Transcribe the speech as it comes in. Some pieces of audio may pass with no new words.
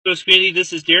Ghost Community,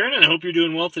 this is Darren, and I hope you're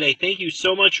doing well today. Thank you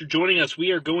so much for joining us.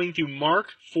 We are going through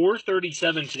Mark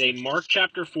 4:37 today, Mark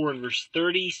chapter 4 and verse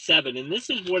 37, and this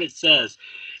is what it says.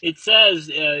 It says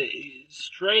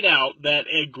straight out that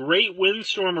a great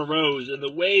windstorm arose, and the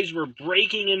waves were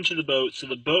breaking into the boat, so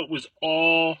the boat was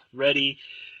already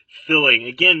filling.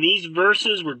 Again, these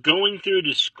verses we're going through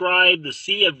describe the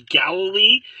Sea of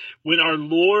Galilee when our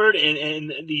Lord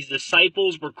and these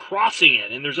disciples were crossing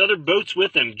it, and there's other boats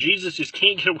with them. Jesus just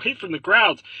can't get away from the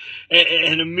crowds,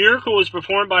 and a miracle was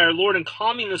performed by our Lord in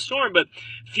calming the storm, but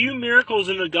few miracles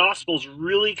in the Gospels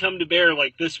really come to bear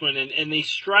like this one, and they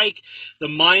strike the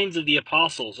minds of the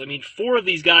apostles. I mean, 4 of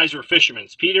these guys were fishermen: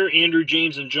 Peter, Andrew,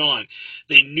 James, and John.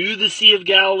 They knew the Sea of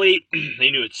Galilee. They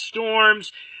knew its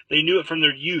storms. They knew it from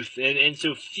their youth, and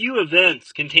so few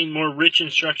events contain more rich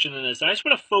instruction than this. I just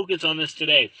want to focus on this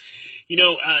today. You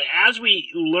know, as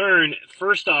we learn,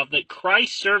 first off, that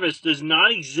Christ's service does not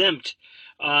exempt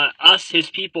us, his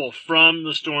people, from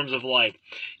the storms of life.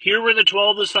 Here were the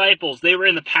 12 disciples. They were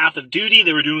in the path of duty.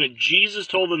 They were doing what Jesus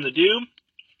told them to do.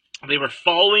 They were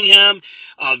following him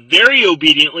very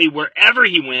obediently wherever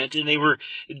he went, and they were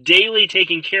daily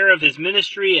taking care of his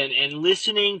ministry and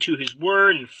listening to his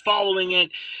word and following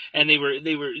it. And they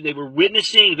were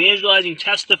witnessing, evangelizing,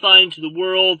 testifying to the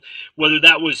world, whether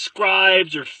that was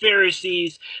scribes or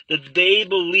Pharisees, that they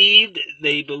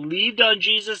believed on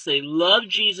Jesus, they loved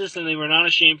Jesus, and they were not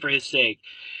ashamed for his sake.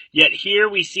 Yet here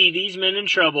we see these men in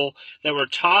trouble that were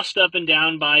tossed up and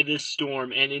down by this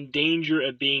storm and in danger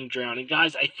of being drowned. And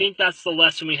guys, I think that's the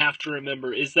lesson we have to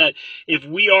remember, is that if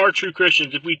we are true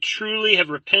Christians, if we truly have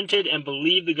repented and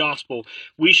believed the gospel,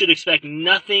 we should expect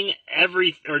nothing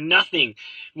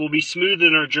will be smooth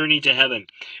in our journey to heaven.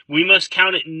 We must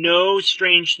count it no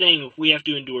strange thing if we have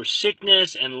to endure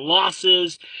sickness and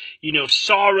losses,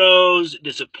 sorrows,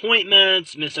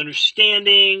 disappointments,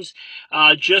 misunderstandings,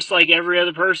 just like every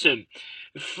other person.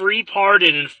 Free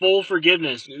pardon and full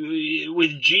forgiveness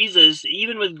with Jesus,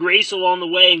 even with grace along the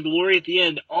way and glory at the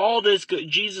end. All this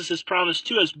Jesus has promised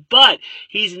to us, but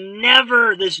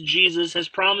this Jesus has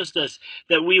promised us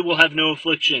that we will have no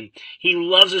affliction. He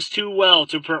loves us too well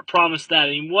to promise that.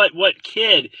 I mean, what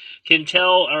kid can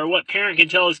tell, or what parent can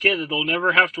tell his kid that they'll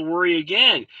never have to worry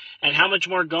again? And how much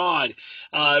more God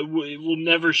will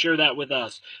never share that with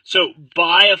us. So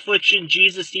by affliction,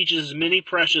 Jesus teaches us many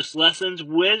precious lessons,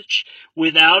 which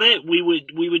without it, we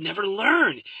would never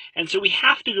learn. And so we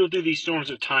have to go through these storms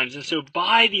at times. And so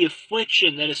by the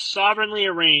affliction that is sovereignly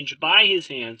arranged by his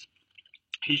hands,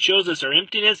 he shows us our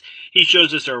emptiness. He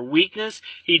shows us our weakness.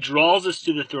 He draws us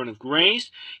to the throne of grace.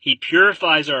 He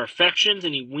purifies our affections,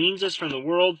 and he weans us from the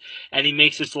world, and he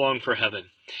makes us long for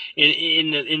heaven.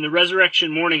 In the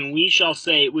resurrection morning, we shall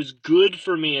say, it was good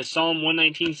for me, as Psalm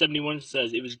 119:71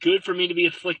 says, it was good for me to be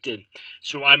afflicted,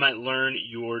 so I might learn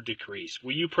your decrees.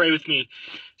 Will you pray with me?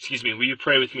 Will you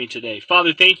pray with me today?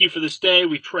 Father, thank you for this day.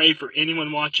 We pray for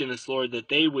anyone watching this, Lord, that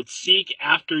they would seek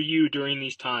after you during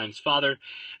these times. Father,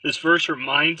 this verse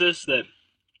reminds us that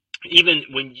even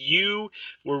when you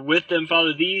were with them,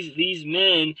 Father, these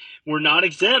men were not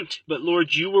exempt, but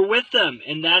Lord, you were with them,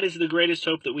 and that is the greatest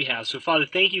hope that we have. So Father,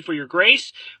 thank you for your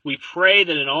grace. We pray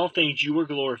that in all things you are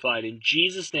glorified. In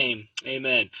Jesus' name,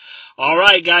 amen. All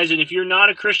right, guys, and if you're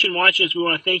not a Christian watching us, we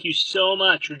want to thank you so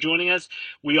much for joining us.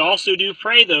 We also do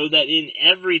pray, though, that in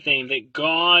everything that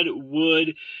God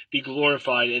would be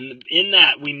glorified, and in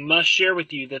that we must share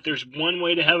with you that there's one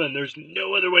way to heaven. There's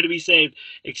no other way to be saved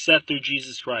except through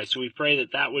Jesus Christ. So we pray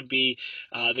that that would be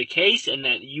the case, and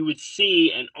that you would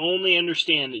see and only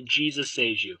understand that Jesus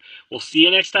saves you. We'll see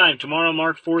you next time. Tomorrow,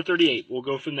 Mark 4:38. We'll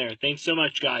go from there. Thanks so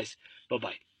much, guys.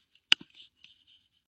 Bye-bye.